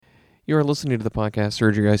You are listening to the podcast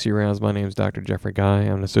Surgery ICU Rounds. My name is Dr. Jeffrey Guy.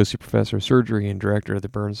 I'm an associate professor of surgery and director of the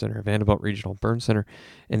Burn Center at Vanderbilt Regional Burn Center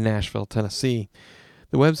in Nashville, Tennessee.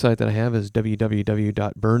 The website that I have is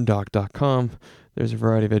www.burndoc.com. There's a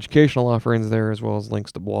variety of educational offerings there, as well as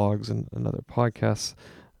links to blogs and other podcasts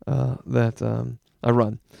that I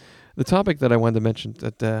run. The topic that I wanted to mention,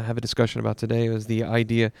 have a discussion about today, is the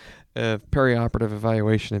idea of perioperative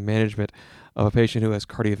evaluation and management of a patient who has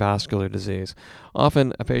cardiovascular disease.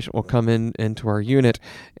 Often a patient will come into our unit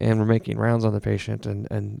and we're making rounds on the patient,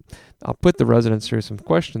 and I'll put the residents through some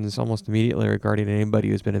questions almost immediately regarding anybody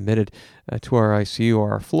who's been admitted to our ICU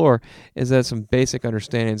or our floor, is that some basic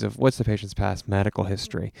understandings of what's the patient's past medical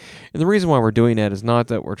history. And the reason why we're doing that is not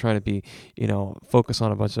that we're trying to be, focus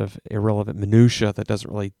on a bunch of irrelevant minutia that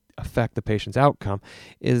doesn't really affect the patient's outcome,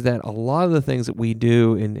 is that a lot of the things that we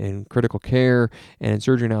do in critical care and in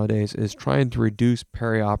surgery nowadays is trying to reduce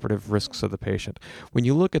perioperative risks of the patient. When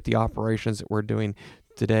you look at the operations that we're doing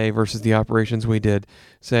today versus the operations we did,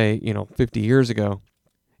 say, 50 years ago,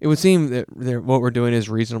 it would seem that what we're doing is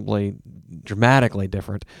reasonably dramatically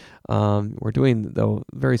different. We're doing, though,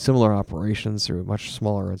 very similar operations through much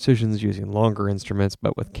smaller incisions using longer instruments,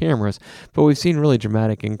 but with cameras. But we've seen really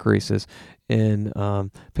dramatic increases in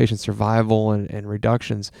patient survival and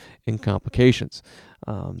reductions in complications.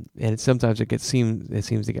 And sometimes it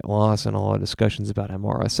seems to get lost in all our discussions about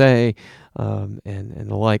MRSA and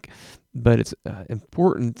the like. But it's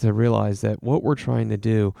important to realize that what we're trying to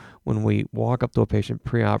do when we walk up to a patient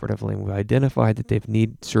preoperatively and we've identified that they've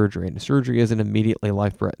need surgery, and the surgery isn't immediately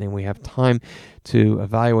life-threatening, we have time to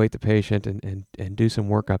evaluate the patient and do some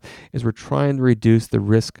workup, is we're trying to reduce the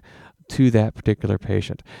risk to that particular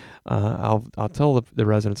patient. I'll tell the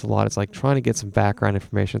residents a lot, it's like trying to get some background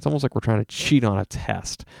information. It's almost like we're trying to cheat on a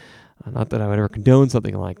test. Not that I would ever condone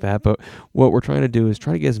something like that, but what we're trying to do is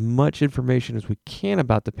try to get as much information as we can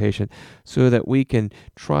about the patient so that we can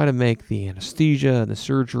try to make the anesthesia and the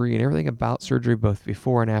surgery and everything about surgery, both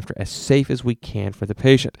before and after, as safe as we can for the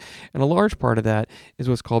patient. And a large part of that is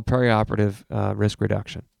what's called perioperative risk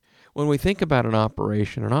reduction. When we think about an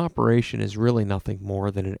operation is really nothing more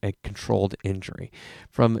than a controlled injury.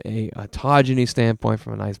 From a autogeny standpoint,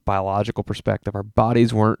 from a nice biological perspective, our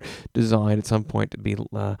bodies weren't designed at some point to be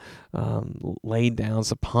laid down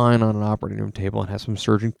supine on an operating room table and have some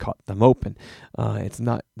surgeon cut them open.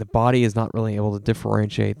 The body is not really able to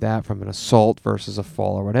differentiate that from an assault versus a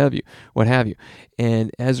fall or what have you. And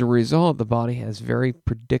as a result, the body has very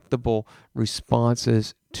predictable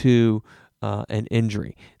responses to an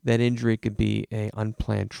injury. That injury could be an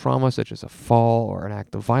unplanned trauma, such as a fall or an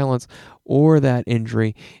act of violence, or that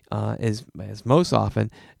injury is most often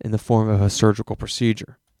in the form of a surgical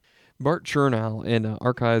procedure. Bart Chernow, in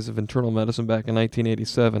Archives of Internal Medicine back in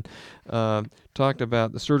 1987, talked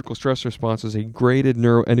about the surgical stress response as a graded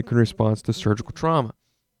neuroendocrine response to surgical trauma.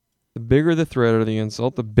 The bigger the threat or the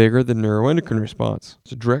insult, the bigger the neuroendocrine response.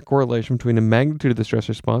 There's a direct correlation between the magnitude of the stress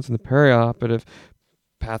response and the perioperative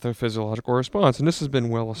pathophysiological response, and this has been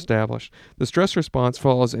well established. The stress response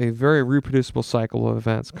follows a very reproducible cycle of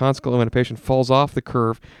events. Consequently, when a patient falls off the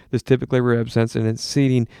curve, this typically represents an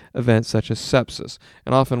exceeding event such as sepsis.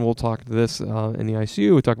 And often we'll talk to this in the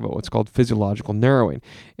ICU, we talk about what's called physiological narrowing.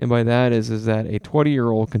 And by that is that a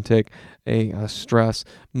 20-year-old can take a stress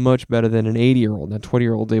much better than an 80-year-old. That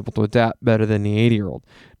 20-year-old is able to adapt better than the 80-year-old.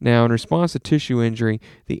 Now, in response to tissue injury,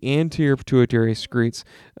 the anterior pituitary secretes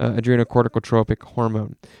adrenocorticotropic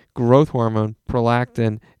hormone, growth hormone,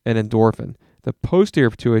 prolactin, and endorphin. The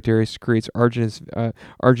posterior pituitary secretes arginine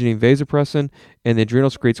vasopressin, and the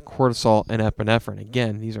adrenal secretes cortisol and epinephrine.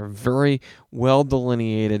 Again, these are very well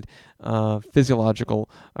delineated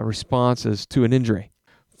physiological responses to an injury.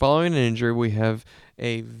 Following an injury, we have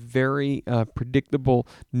a very predictable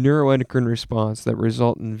neuroendocrine response that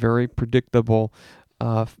result in very predictable,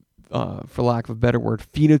 for lack of a better word,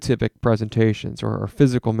 phenotypic presentations or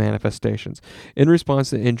physical manifestations. In response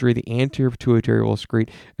to injury, the anterior pituitary will secrete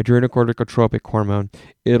adrenocorticotropic hormone.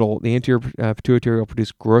 The anterior pituitary will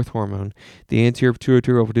produce growth hormone. The anterior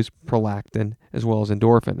pituitary will produce prolactin as well as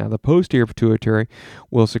endorphin. Now, the posterior pituitary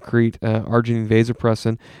will secrete arginine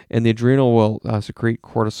vasopressin, and the adrenal will secrete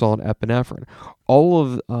cortisol and epinephrine. All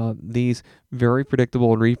of these very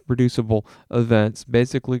predictable and reproducible events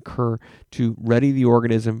basically occur to ready the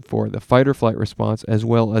organism for the fight or flight response as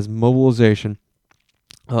well as mobilization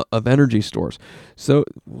of energy stores. So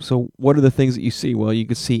what are the things that you see? Well, you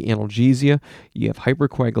can see analgesia, you have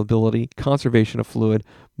hypercoagulability, conservation of fluid,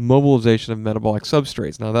 mobilization of metabolic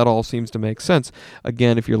substrates. Now that all seems to make sense.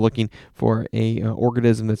 Again, if you're looking for a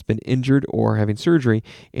organism that's been injured or having surgery,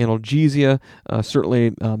 analgesia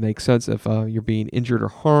certainly makes sense if you're being injured or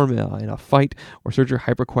harmed in a fight or surgery.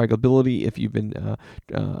 Hypercoagulability if you've been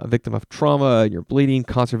a victim of trauma, you're bleeding.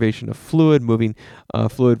 Conservation of fluid, moving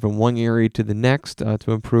fluid from one area to the next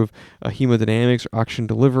to improve hemodynamics, or oxygen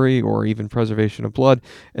delivery, or even preservation of blood.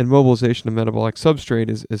 And mobilization of metabolic substrate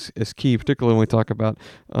is key, particularly when we talk about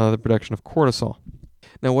the production of cortisol.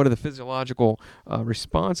 Now, what are the physiological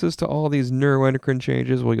responses to all these neuroendocrine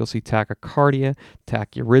changes? Well, you'll see tachycardia,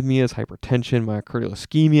 tachyarrhythmias, hypertension, myocardial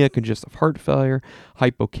ischemia, congestive heart failure,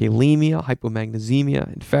 hypokalemia,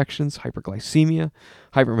 hypomagnesemia, infections, hyperglycemia,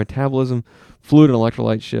 hypermetabolism, fluid and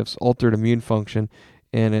electrolyte shifts, altered immune function,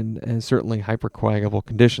 and certainly hypercoagulable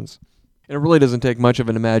conditions. And it really doesn't take much of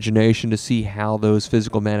an imagination to see how those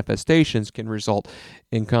physical manifestations can result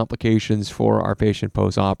in complications for our patient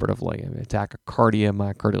postoperatively. I mean, tachycardia,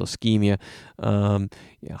 myocardial ischemia,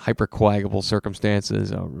 hypercoagulable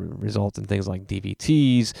circumstances result in things like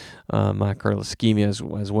DVTs, myocardial ischemia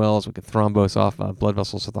as well as we could thrombose off blood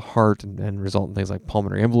vessels of the heart and result in things like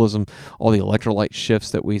pulmonary embolism, all the electrolyte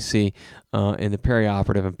shifts that we see in the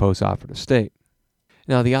perioperative and postoperative state.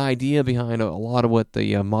 Now, the idea behind a lot of what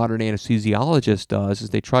the modern anesthesiologist does is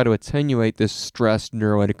they try to attenuate this stressed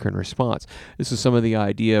neuroendocrine response. This is some of the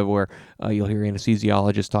idea where you'll hear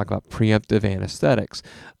anesthesiologists talk about preemptive anesthetics,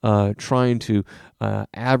 trying to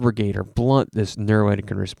abrogate or blunt this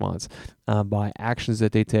neuroendocrine response by actions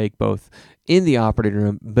that they take both in the operating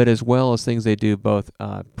room, but as well as things they do both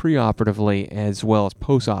preoperatively as well as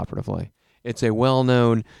postoperatively. It's a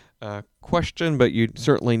well-known question, but you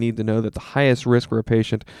certainly need to know that the highest risk for a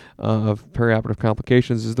patient of perioperative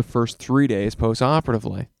complications is the first 3 days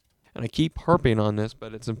postoperatively. And I keep harping on this,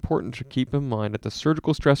 but it's important to keep in mind that the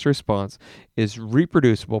surgical stress response is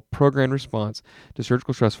reproducible. Programmed response to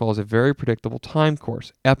surgical stress follows a very predictable time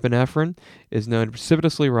course. Epinephrine is known to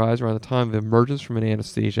precipitously rise around the time of emergence from an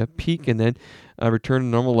anesthesia, peak, and then return to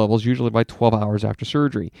normal levels, usually by 12 hours after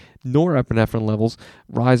surgery. Norepinephrine levels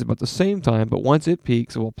rise about the same time, but once it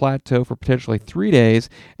peaks, it will plateau for potentially 3 days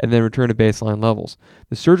and then return to baseline levels.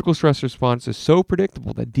 The surgical stress response is so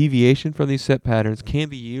predictable that deviation from these set patterns can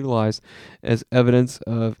be utilized as evidence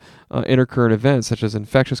of intercurrent events such as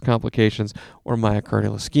infectious complications or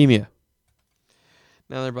myocardial ischemia.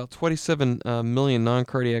 Now, there are about 27 million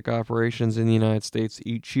non-cardiac operations in the United States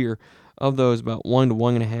each year. Of those, about 1 to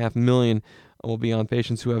 1.5 million will be on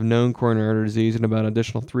patients who have known coronary artery disease, and about an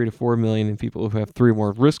additional 3 to 4 million in people who have 3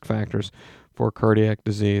 more risk factors for cardiac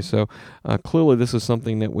disease. So clearly this is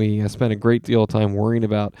something that we spend a great deal of time worrying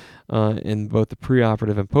about in both the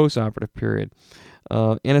preoperative and postoperative period.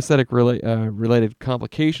 Anesthetic-related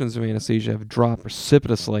complications of anesthesia have dropped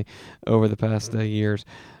precipitously over the past years.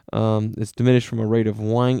 It's diminished from a rate of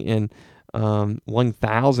 1 in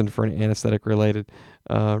 1,000 for an anesthetic-related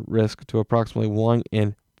risk to approximately 1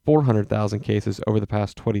 in 400,000 cases over the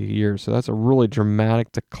past 20 years. So that's a really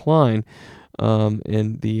dramatic decline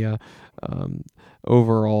in the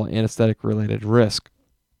overall anesthetic-related risk.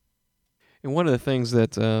 And one of the things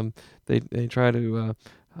that they try to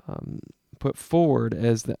put forward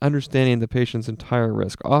as the understanding the patient's entire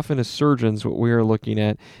risk. Often as surgeons, what we are looking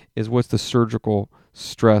at is what's the surgical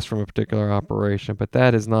stress from a particular operation, but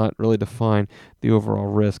that does not really define the overall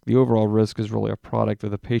risk. The overall risk is really a product of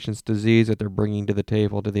the patient's disease that they're bringing to the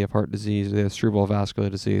table. Do they have heart disease? Do they have cerebral vascular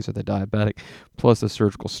disease? Are they diabetic? Plus the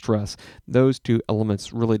surgical stress. Those two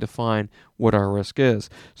elements really define what our risk is.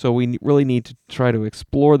 So we really need to try to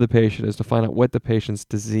explore the patient as to find out what the patient's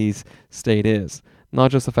disease state is.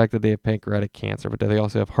 Not just the fact that they have pancreatic cancer, but that they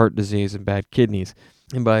also have heart disease and bad kidneys.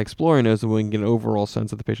 And by exploring those, we can get an overall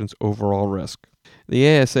sense of the patient's overall risk.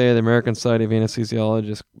 The ASA, the American Society of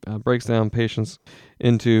Anesthesiologists, breaks down patients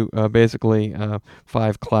into basically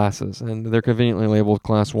 5 classes, and they're conveniently labeled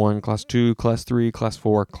Class 1, Class 2, Class 3, Class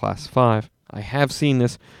 4, Class 5. I have seen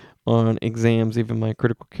this on exams, even my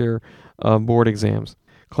critical care board exams.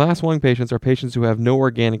 Class 1 patients are patients who have no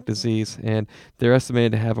organic disease, and they're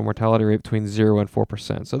estimated to have a mortality rate between 0 and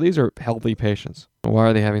 4%. So these are healthy patients. Why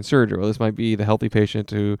are they having surgery? Well, this might be the healthy patient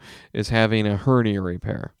who is having a hernia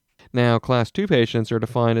repair. Now, Class 2 patients are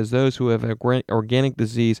defined as those who have organic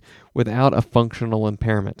disease without a functional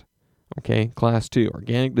impairment. Okay, Class 2,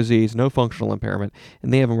 organic disease, no functional impairment,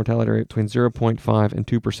 and they have a mortality rate between 0.5 and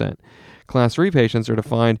 2%. Class 3 patients are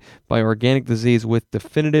defined by organic disease with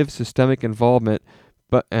definitive systemic involvement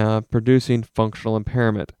but producing functional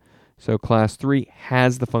impairment. So class 3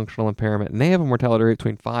 has the functional impairment, and they have a mortality rate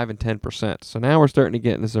between 5 and 10%. So now we're starting to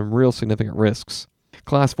get into some real significant risks.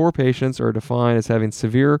 Class 4 patients are defined as having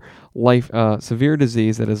severe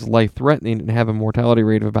disease that is life-threatening and have a mortality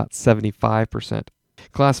rate of about 75%.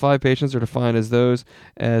 Class 5 patients are defined as those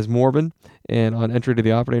as morbid and on entry to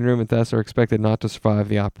the operating room and thus are expected not to survive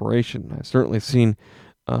the operation. I've certainly seen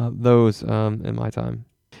those in my time.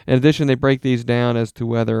 In addition, they break these down as to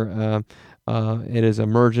whether it is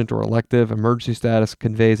emergent or elective. Emergency status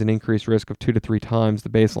conveys an increased risk of 2 to 3 times the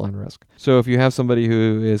baseline risk. So if you have somebody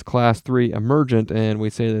who is class 3 emergent and we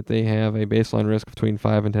say that they have a baseline risk between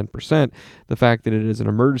 5 and 10%, the fact that it is an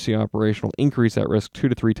emergency operation will increase that risk 2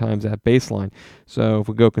 to 3 times that baseline. So if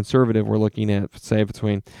we go conservative, we're looking at, say,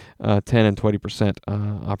 between 10 and 20%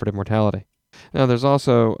 operative mortality. Now, there's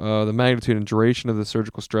also the magnitude and duration of the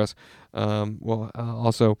surgical stress will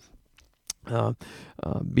also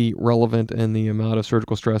be relevant in the amount of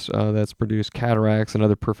surgical stress that's produced. Cataracts and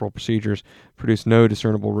other peripheral procedures produce no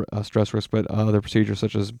discernible stress risk, but other procedures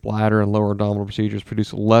such as bladder and lower abdominal procedures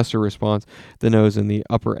produce lesser response than those in the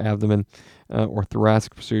upper abdomen or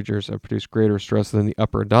thoracic procedures produce greater stress than the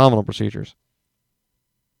upper abdominal procedures.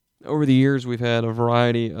 Over the years, we've had a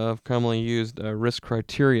variety of commonly used risk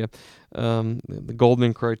criteria. The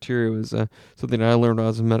Goldman criteria was something I learned when I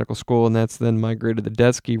was in medical school, and that's then migrated to the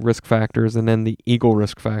Detsky risk factors and then the Eagle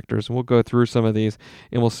risk factors. And we'll go through some of these,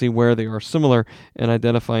 and we'll see where they are similar in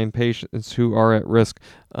identifying patients who are at risk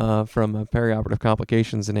from perioperative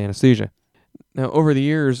complications and anesthesia. Now, over the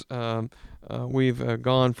years, we've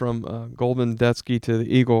gone from Goldman, Detsky to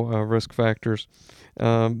the Eagle risk factors.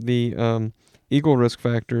 The Eagle risk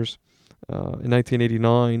factors in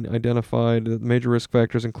 1989 identified that major risk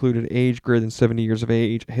factors included age greater than 70 years of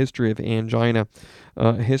age, a history of angina,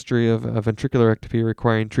 a history of ventricular ectopy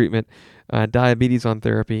requiring treatment, diabetes on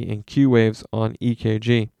therapy, and Q waves on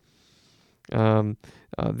EKG.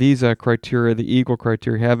 These criteria, the Eagle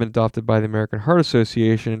criteria, have been adopted by the American Heart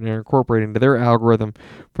Association and are incorporated into their algorithm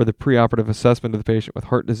for the preoperative assessment of the patient with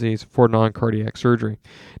heart disease for non-cardiac surgery.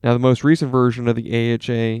 Now, the most recent version of the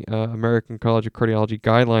AHA, American College of Cardiology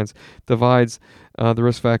Guidelines, divides the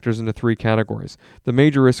risk factors into 3 categories. The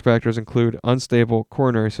major risk factors include unstable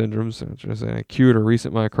coronary syndromes, such as an acute or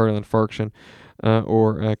recent myocardial infarction,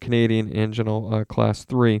 or Canadian anginal class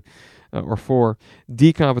 3. Or 4,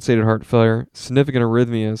 decompensated heart failure, significant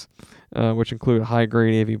arrhythmias, which include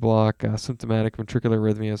high-grade AV block, symptomatic ventricular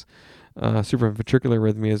arrhythmias, supraventricular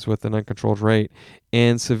arrhythmias with an uncontrolled rate,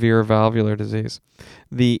 and severe valvular disease.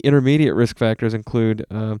 The intermediate risk factors include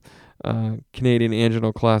Canadian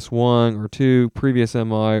anginal class 1 or 2, previous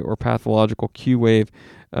MI, or pathological Q-wave,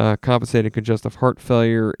 compensated congestive heart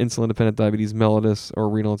failure, insulin-dependent diabetes mellitus, or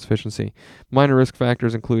renal insufficiency. Minor risk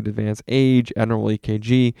factors include advanced age, abnormal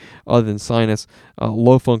EKG, other than sinus,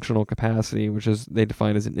 low functional capacity, which is they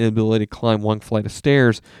define as an inability to climb one flight of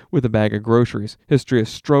stairs with a bag of groceries, history of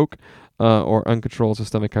stroke, or uncontrolled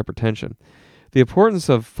systemic hypertension. The importance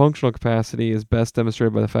of functional capacity is best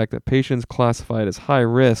demonstrated by the fact that patients classified as high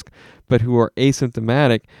risk but who are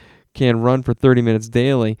asymptomatic can run for 30 minutes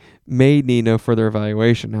daily may need no further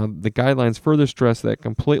evaluation. Now, the guidelines further stress that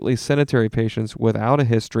completely sedentary patients without a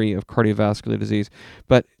history of cardiovascular disease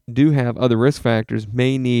but do have other risk factors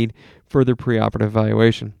may need further preoperative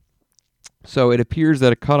evaluation. So it appears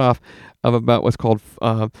that a cutoff of about what's called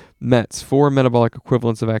METs, 4 metabolic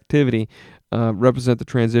equivalents of activity, represent the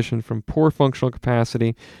transition from poor functional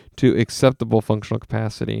capacity to acceptable functional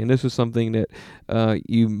capacity. And this is something that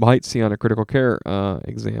you might see on a critical care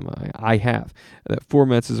exam. I have. That 4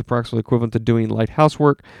 METs is approximately equivalent to doing light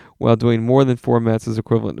housework, while doing more than 4 METs is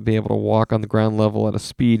equivalent to being able to walk on the ground level at a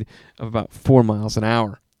speed of about 4 miles an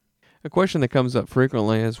hour. A question that comes up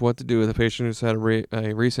frequently is what to do with a patient who's had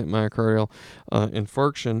a recent myocardial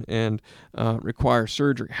infarction and requires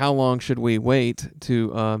surgery. How long should we wait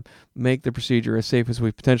to make the procedure as safe as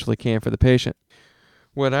we potentially can for the patient?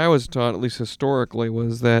 What I was taught, at least historically,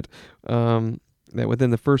 was that that within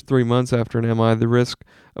the first 3 months after an MI, the risk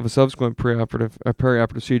of a subsequent perioperative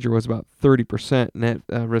procedure was about 30%, and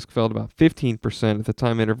that risk fell to about 15% if the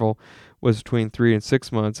time interval was between 3 and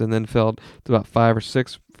 6 months, and then fell to about 5 or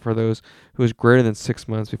 6 for those who was greater than 6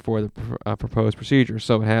 months before the proposed procedure.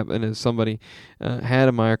 So what happened is somebody had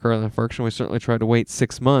a myocardial infarction. We certainly tried to wait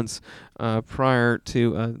 6 months prior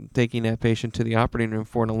to taking that patient to the operating room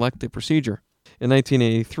for an elective procedure. In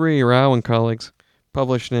 1983, Rao and colleagues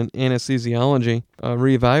published in Anesthesiology,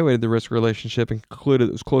 reevaluated the risk relationship and concluded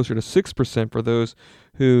it was closer to 6% for those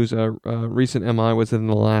whose recent MI was in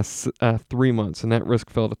the last 3 months, and that risk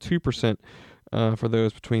fell to 2% for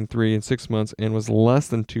those between 3 and 6 months, and was less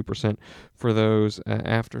than 2% for those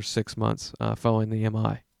after 6 months following the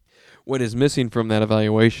MI. What is missing from that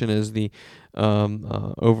evaluation is the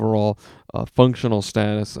overall functional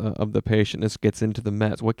status of the patient. This gets into the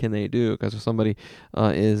meds. What can they do? Because if somebody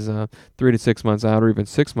is 3 to 6 months out, or even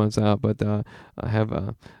 6 months out, but have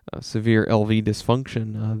a severe LV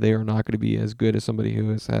dysfunction, they are not going to be as good as somebody who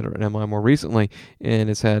has had an MI more recently and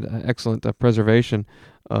has had excellent preservation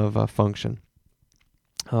of function.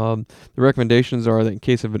 The recommendations are that in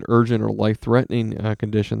case of an urgent or life-threatening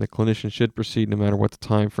condition, the clinician should proceed no matter what the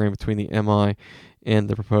time frame between the MI and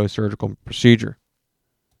the proposed surgical procedure.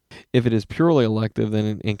 If it is purely elective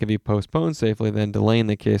and can be postponed safely, then delaying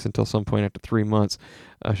the case until some point after 3 months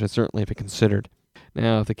should certainly be considered.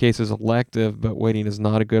 Now, if the case is elective but waiting is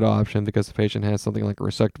not a good option because the patient has something like a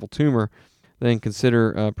resectable tumor, then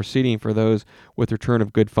consider proceeding for those with return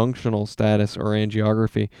of good functional status or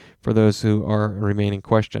angiography for those who are remaining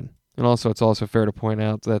question. And also, it's also fair to point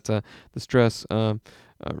out that the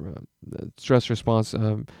stress response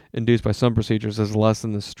induced by some procedures is less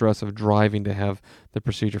than the stress of driving to have the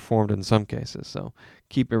procedure formed in some cases. So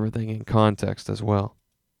keep everything in context as well.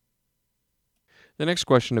 The next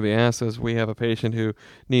question to be asked is, we have a patient who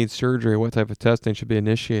needs surgery. What type of testing should be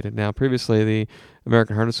initiated? Now, previously, the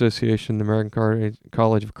American Heart Association, the American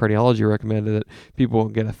College of Cardiology recommended that people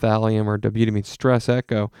get a thallium or dobutamine stress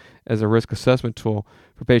echo as a risk assessment tool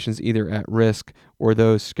for patients either at risk or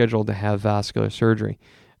those scheduled to have vascular surgery.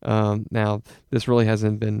 Now, this really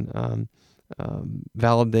hasn't been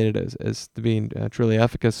validated as to being truly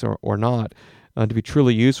efficacious or not. To be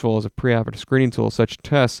truly useful as a preoperative screening tool, such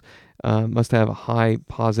tests must have a high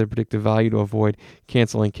positive predictive value to avoid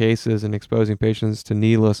canceling cases and exposing patients to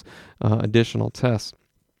needless additional tests.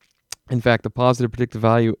 In fact, the positive predictive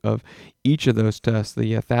value of each of those tests,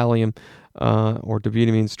 the thallium or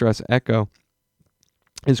dobutamine stress echo,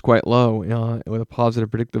 is quite low, with a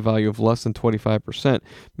positive predictive value of less than 25%,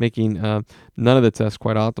 making none of the tests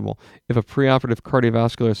quite optimal. If a preoperative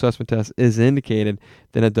cardiovascular assessment test is indicated,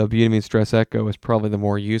 then a dobutamine stress echo is probably the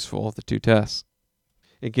more useful of the two tests.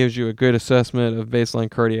 It gives you a good assessment of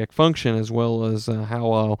baseline cardiac function as well as how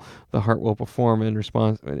well the heart will perform in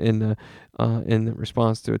response to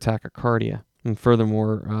tachycardia. And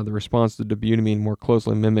furthermore, the response to dobutamine more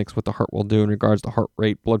closely mimics what the heart will do in regards to heart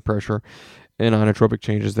rate, blood pressure, and inotropic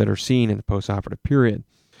changes that are seen in the postoperative period.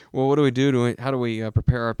 Well, what do we do? How do we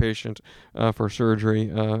prepare our patient for surgery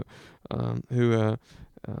who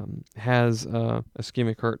has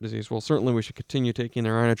ischemic heart disease? Well, certainly we should continue taking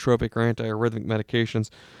their inotropic or antiarrhythmic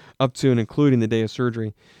medications up to and including the day of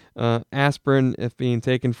surgery. Aspirin, if being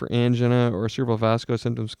taken for angina or cerebrovascular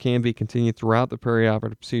symptoms, can be continued throughout the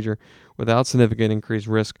perioperative procedure without significant increased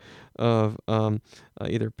risk of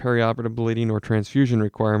either perioperative bleeding or transfusion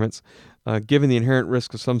requirements. Given the inherent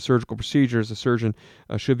risk of some surgical procedures, the surgeon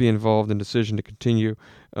should be involved in decision to continue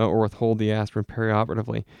or withhold the aspirin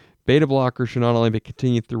perioperatively. Beta blockers should not only be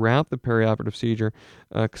continued throughout the perioperative procedure,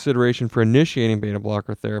 consideration for initiating beta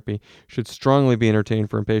blocker therapy should strongly be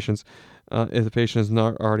entertained for patients if the patient is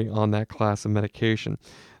not already on that class of medication.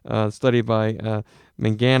 Study by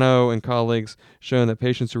Mangano and colleagues shown that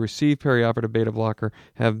patients who receive perioperative beta blocker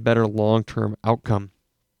have better long-term outcome.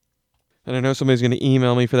 And I know somebody's going to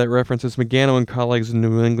email me for that reference. It's Mangano and colleagues in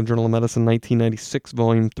New England Journal of Medicine, 1996,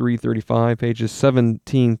 volume 335, pages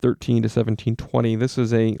 1713 to 1720. This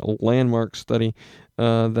is a landmark study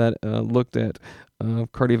that looked at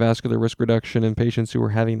cardiovascular risk reduction in patients who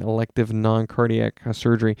were having elective non-cardiac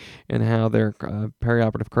surgery and how their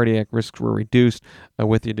perioperative cardiac risks were reduced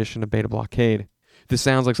with the addition of beta blockade. If this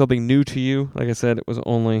sounds like something new to you, like I said, it was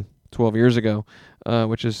only 12 years ago,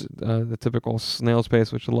 which is the typical snail's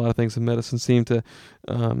pace, which a lot of things in medicine seem to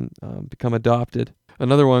become adopted.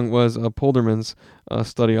 Another one was Polderman's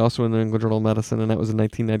study, also in the England Journal of Medicine, and that was in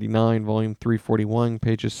 1999, volume 341,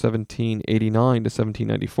 pages 1789 to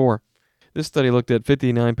 1794. This study looked at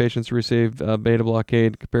 59 patients who received beta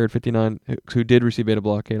blockade, compared 59 who did receive beta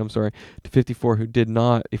blockade, to 54 who did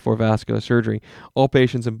not before vascular surgery. All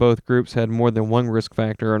patients in both groups had more than one risk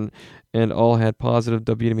factor and all had positive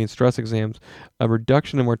dobutamine stress exams. A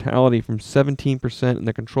reduction in mortality from 17% in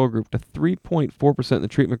the control group to 3.4% in the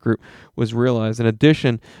treatment group was realized. In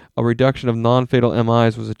addition, a reduction of non-fatal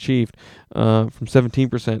MIs was achieved from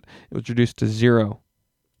 17%. It was reduced to 0.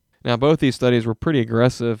 Now, both these studies were pretty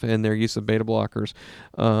aggressive in their use of beta blockers.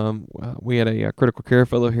 We had a critical care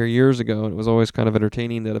fellow here years ago, and it was always kind of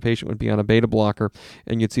entertaining that a patient would be on a beta blocker,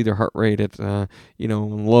 and you'd see their heart rate at low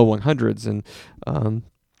 100s, and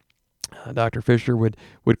Dr. Fisher would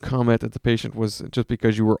comment that the patient was, just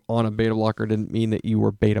because you were on a beta blocker didn't mean that you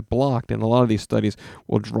were beta blocked. And a lot of these studies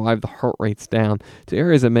will drive the heart rates down to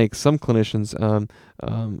areas that make some clinicians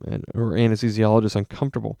or anesthesiologists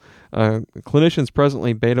uncomfortable. Clinicians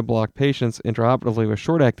presently beta block patients intraoperatively with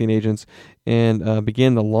short-acting agents and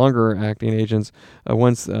begin the longer-acting agents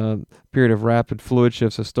once the period of rapid fluid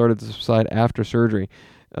shifts has started to subside after surgery.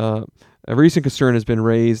 A recent concern has been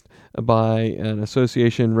raised by an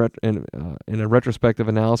association in a retrospective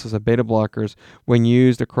analysis of beta blockers when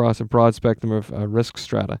used across a broad spectrum of risk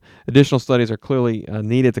strata. Additional studies are clearly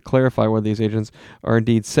needed to clarify whether these agents are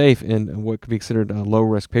indeed safe in what could be considered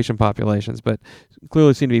low-risk patient populations, but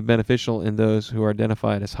clearly seem to be beneficial in those who are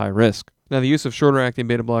identified as high risk. Now, the use of shorter-acting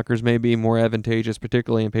beta blockers may be more advantageous,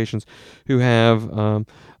 particularly in patients who have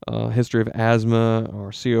a history of asthma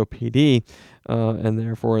or COPD, and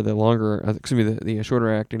therefore the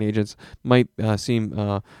shorter-acting agents might seem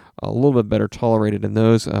a little bit better tolerated in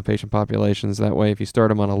those patient populations. That way, if you start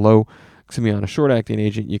them on a short-acting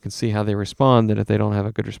agent, you can see how they respond, and if they don't have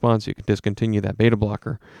a good response, you can discontinue that beta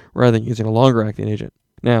blocker rather than using a longer-acting agent.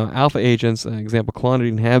 Now, alpha agents, example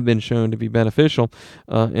clonidine, have been shown to be beneficial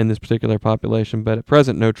in this particular population, but at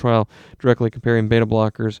present, no trial directly comparing beta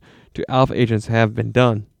blockers to alpha agents have been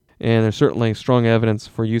done, and there's certainly strong evidence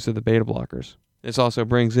for use of the beta blockers. This also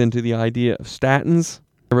brings into the idea of statins.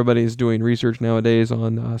 Everybody's doing research nowadays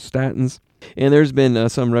on statins, and there's been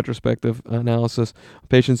some retrospective analysis.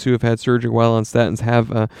 Patients who have had surgery while on statins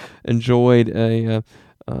have enjoyed an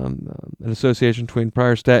association between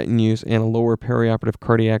prior statin use and a lower perioperative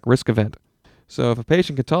cardiac risk event. So if a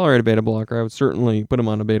patient can tolerate a beta blocker, I would certainly put them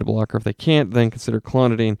on a beta blocker. If they can't, then consider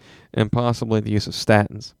clonidine and possibly the use of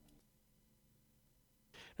statins.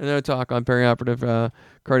 Another talk on perioperative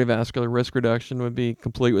cardiovascular risk reduction would be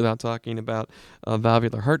complete without talking about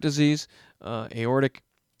valvular heart disease. Aortic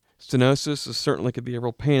stenosis certainly could be a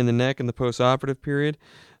real pain in the neck in the postoperative period,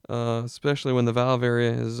 especially when the valve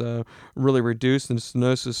area is really reduced and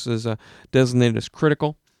stenosis is designated as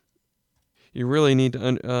critical. You really need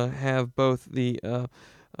to have both the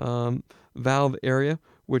valve area,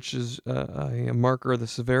 which is a marker of the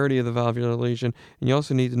severity of the valvular lesion, and you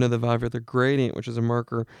also need to know the valvular gradient, which is a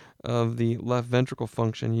marker of the left ventricle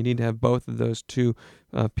function. You need to have both of those two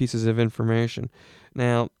pieces of information.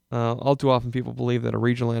 Now, all too often people believe that a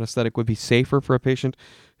regional anesthetic would be safer for a patient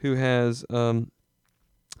who has a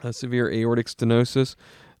severe aortic stenosis,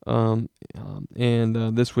 and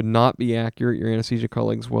this would not be accurate. Your anesthesia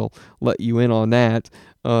colleagues will let you in on that.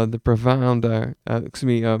 You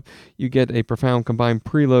get a profound combined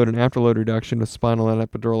preload and afterload reduction with spinal and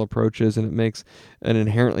epidural approaches, and it makes it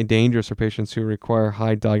inherently dangerous for patients who require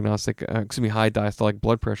high diastolic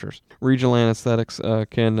blood pressures. Regional anesthetics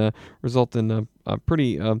can result in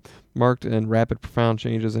pretty marked and rapid, profound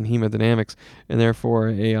changes in hemodynamics, and therefore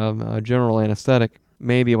a general anesthetic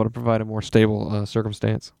may be able to provide a more stable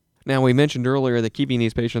circumstance. Now, we mentioned earlier that keeping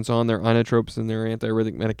these patients on their inotropes and their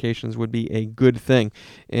antiarrhythmic medications would be a good thing.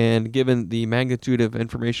 And given the magnitude of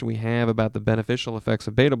information we have about the beneficial effects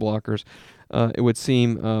of beta blockers, it would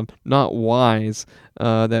seem not wise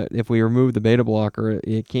that if we remove the beta blocker,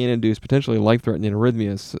 it can induce potentially life-threatening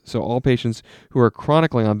arrhythmias. So all patients who are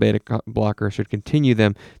chronically on beta blockers should continue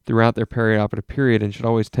them throughout their perioperative period and should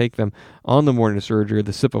always take them on the morning of surgery with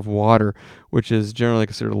a sip of water, which is generally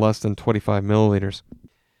considered less than 25 milliliters.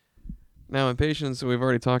 Now, in patients, we've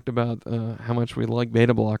already talked about how much we like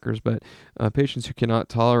beta blockers, but patients who cannot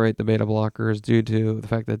tolerate the beta blockers due to the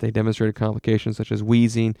fact that they demonstrated complications such as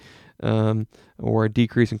wheezing or a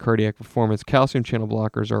decrease in cardiac performance, calcium channel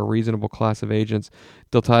blockers are a reasonable class of agents,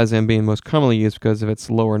 diltiazem being most commonly used because of its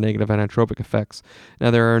lower negative inotropic effects.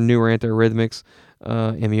 Now, there are newer antiarrhythmics.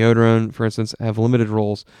 Amiodarone, for instance, have limited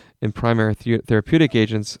roles in primary therapeutic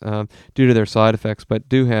agents due to their side effects, but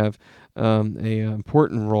do have an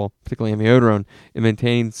important role, particularly amiodarone, in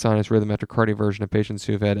maintaining sinus rhythm after cardioversion of patients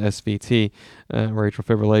who have had SVT, or atrial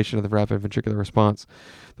fibrillation of the rapid ventricular response.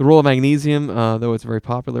 The role of magnesium, though it's very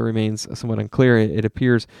popular, remains somewhat unclear. It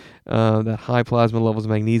appears that high plasma levels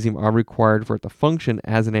of magnesium are required for it to function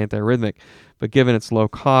as an antiarrhythmic, but given its low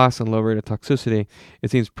cost and low rate of toxicity,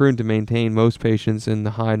 it seems prudent to maintain most patients in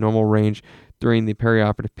the high normal range during the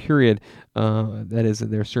perioperative period, that is,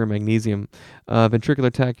 their serum magnesium.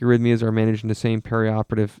 Ventricular tachyarrhythmias are managed in the same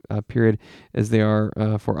perioperative period as they are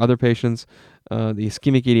for other patients. The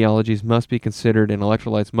ischemic etiologies must be considered and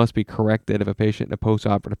electrolytes must be corrected if a patient in a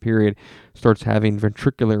postoperative period starts having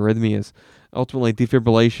ventricular arrhythmias. Ultimately,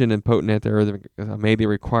 defibrillation and potent antiarrhythmic may be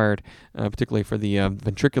required, particularly for the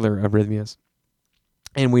ventricular arrhythmias.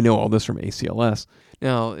 And we know all this from ACLS.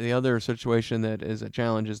 Now, the other situation that is a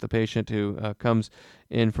challenge is the patient who comes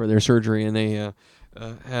in for their surgery and they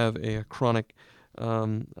have a chronic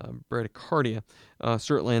bradycardia.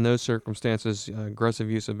 Certainly in those circumstances, aggressive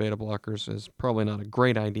use of beta blockers is probably not a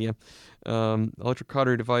great idea.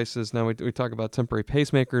 Electrocautery devices, now we talk about temporary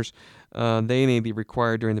pacemakers. They may be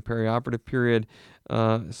required during the perioperative period.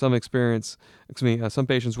 Some patients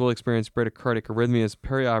will experience bradycardic arrhythmias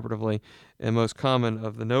perioperatively, and most common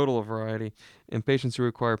of the nodal variety. And patients who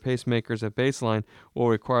require pacemakers at baseline will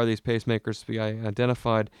require these pacemakers to be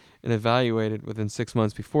identified and evaluated within 6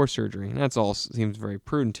 months before surgery. And that's all seems very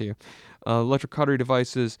prudent to you. Electrocautery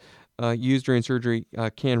devices used during surgery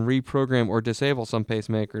can reprogram or disable some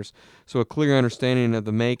pacemakers, so a clear understanding of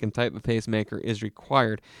the make and type of pacemaker is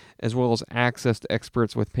required, as well as access to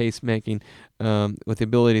experts with pacemaking with the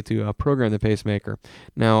ability to program the pacemaker.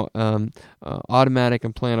 Now, automatic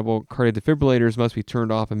implantable cardiac defibrillators must be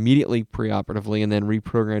turned off immediately preoperatively and then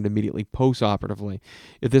reprogrammed immediately postoperatively.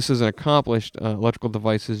 If this isn't accomplished, electrical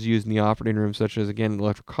devices used in the operating room, such as, again,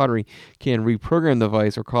 electrocautery, can reprogram the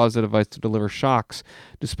device or cause the device to deliver shocks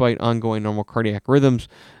despite ongoing normal cardiac rhythms,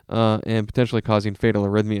 and potentially causing fatal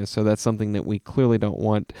arrhythmias. So that's something that we clearly don't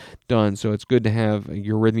want done. So it's good to have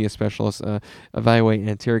your arrhythmia specialist evaluate and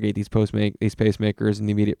interrogate these pacemakers in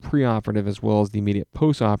the immediate preoperative as well as the immediate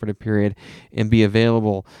postoperative period, and be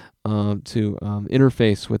available to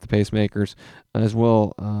interface with the pacemakers as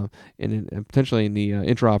well, and potentially in the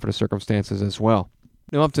intraoperative circumstances as well.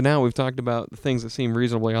 Now, up to now, we've talked about the things that seem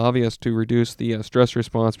reasonably obvious to reduce the stress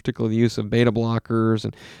response, particularly the use of beta blockers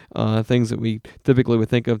and things that we typically would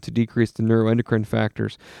think of to decrease the neuroendocrine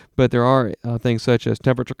factors. But there are things such as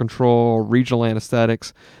temperature control, regional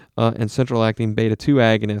anesthetics, and central acting beta-2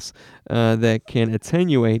 agonists that can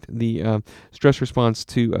attenuate the stress response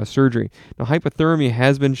to surgery. Now, hypothermia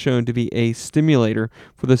has been shown to be a stimulator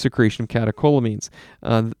for the secretion of catecholamines.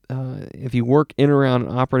 If you work in or around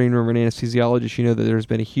an operating room or an anesthesiologist, you know that there's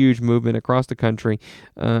been a huge movement across the country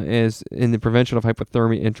as in the prevention of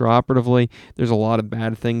hypothermia intraoperatively. There's a lot of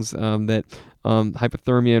bad things that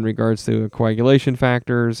hypothermia in regards to coagulation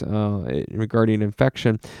factors, regarding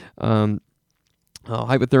infection.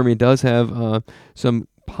 Hypothermia does have some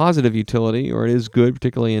positive utility, or it is good,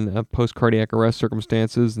 particularly in post-cardiac arrest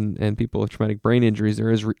circumstances and people with traumatic brain injuries.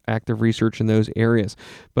 There is active research in those areas.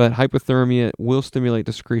 But hypothermia will stimulate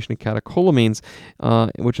the secretion of catecholamines,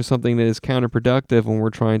 which is something that is counterproductive when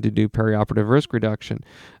we're trying to do perioperative risk reduction.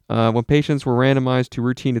 When patients were randomized to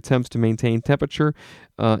routine attempts to maintain temperature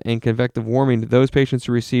and convective warming, those patients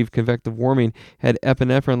who received convective warming had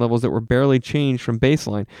epinephrine levels that were barely changed from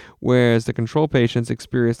baseline, whereas the control patients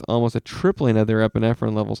experienced almost a tripling of their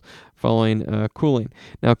epinephrine levels following cooling.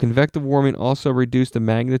 Now, convective warming also reduced the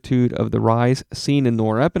magnitude of the rise seen in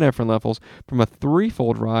norepinephrine levels from a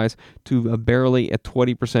 3-fold rise to barely a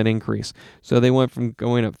 20% increase. So they went from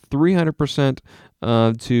going up 300%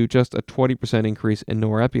 to just a 20% increase in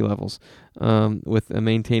norepi levels with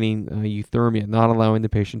maintaining euthermia, not allowing the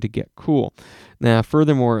patient to get cool. Now,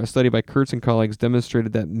 furthermore, a study by Kurtz and colleagues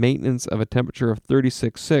demonstrated that maintenance of a temperature of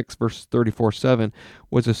 36.6 versus 34.7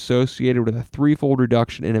 was associated with a 3-fold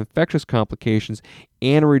reduction in infectious complications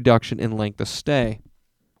and a reduction in length of stay.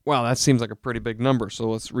 Wow, that seems like a pretty big number. So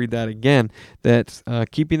let's read that again. That's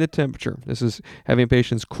keeping the temperature. This is having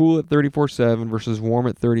patients cool at 34.7 versus warm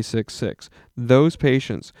at 36.6. Those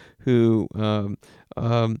patients who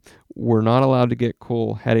were not allowed to get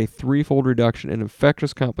cool had a 3-fold reduction in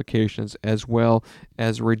infectious complications as well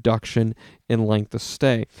as a reduction in length of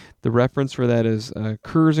stay. The reference for that is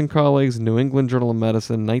Kurtz and colleagues, New England Journal of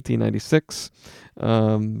Medicine, 1996.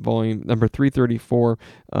 Volume number 334,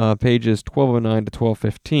 pages 1209 to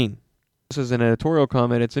 1215. This is an editorial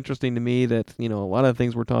comment. It's interesting to me that, a lot of the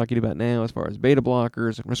things we're talking about now as far as beta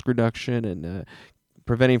blockers and risk reduction and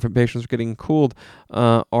preventing from patients getting cooled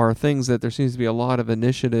are things that there seems to be a lot of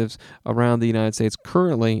initiatives around the United States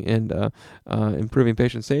currently in improving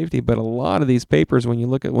patient safety. But a lot of these papers, when you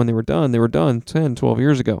look at when they were done 10, 12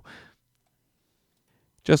 years ago.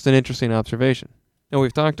 Just an interesting observation. Now,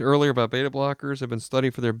 we've talked earlier about beta blockers have been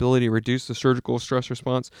studied for their ability to reduce the surgical stress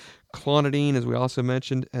response. Clonidine, as we also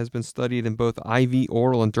mentioned, has been studied in both IV,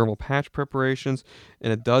 oral, and dermal patch preparations,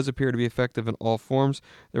 and it does appear to be effective in all forms.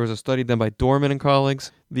 There was a study done by Dorman and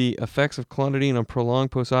colleagues. The effects of clonidine on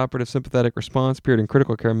prolonged postoperative sympathetic response appeared in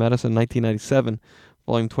Critical Care Medicine, 1997,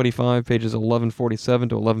 volume 25, pages 1147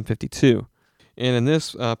 to 1152. And in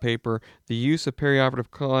this paper, the use of perioperative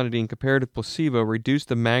clonidine compared to placebo reduced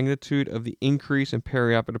the magnitude of the increase in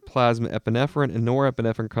perioperative plasma epinephrine and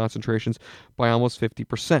norepinephrine concentrations by almost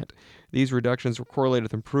 50%. These reductions were correlated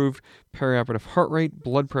with improved perioperative heart rate,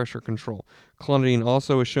 blood pressure control. Clonidine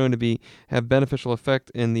also is shown to have beneficial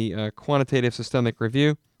effect in the quantitative systemic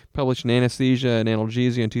review, published in Anesthesia and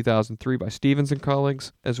Analgesia in 2003 by Stevens and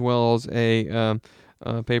colleagues, as well as a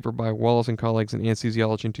paper by Wallace and colleagues in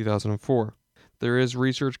Anesthesiology in 2004. There is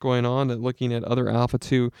research going on that looking at other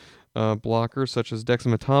alpha-2 blockers, such as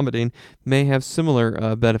dexmedetomidine, may have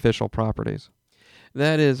similar beneficial properties.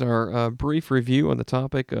 That is our brief review on the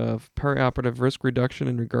topic of perioperative risk reduction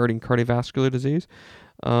and regarding cardiovascular disease.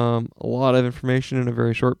 A lot of information in a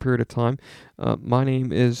very short period of time. My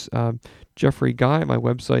name is Jeffrey Guy. My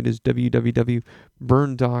website is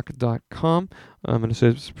www.burndoc.com. I'm an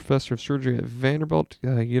associate professor of surgery at Vanderbilt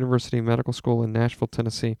University Medical School in Nashville,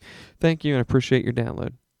 Tennessee. Thank you, and I appreciate your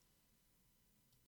download.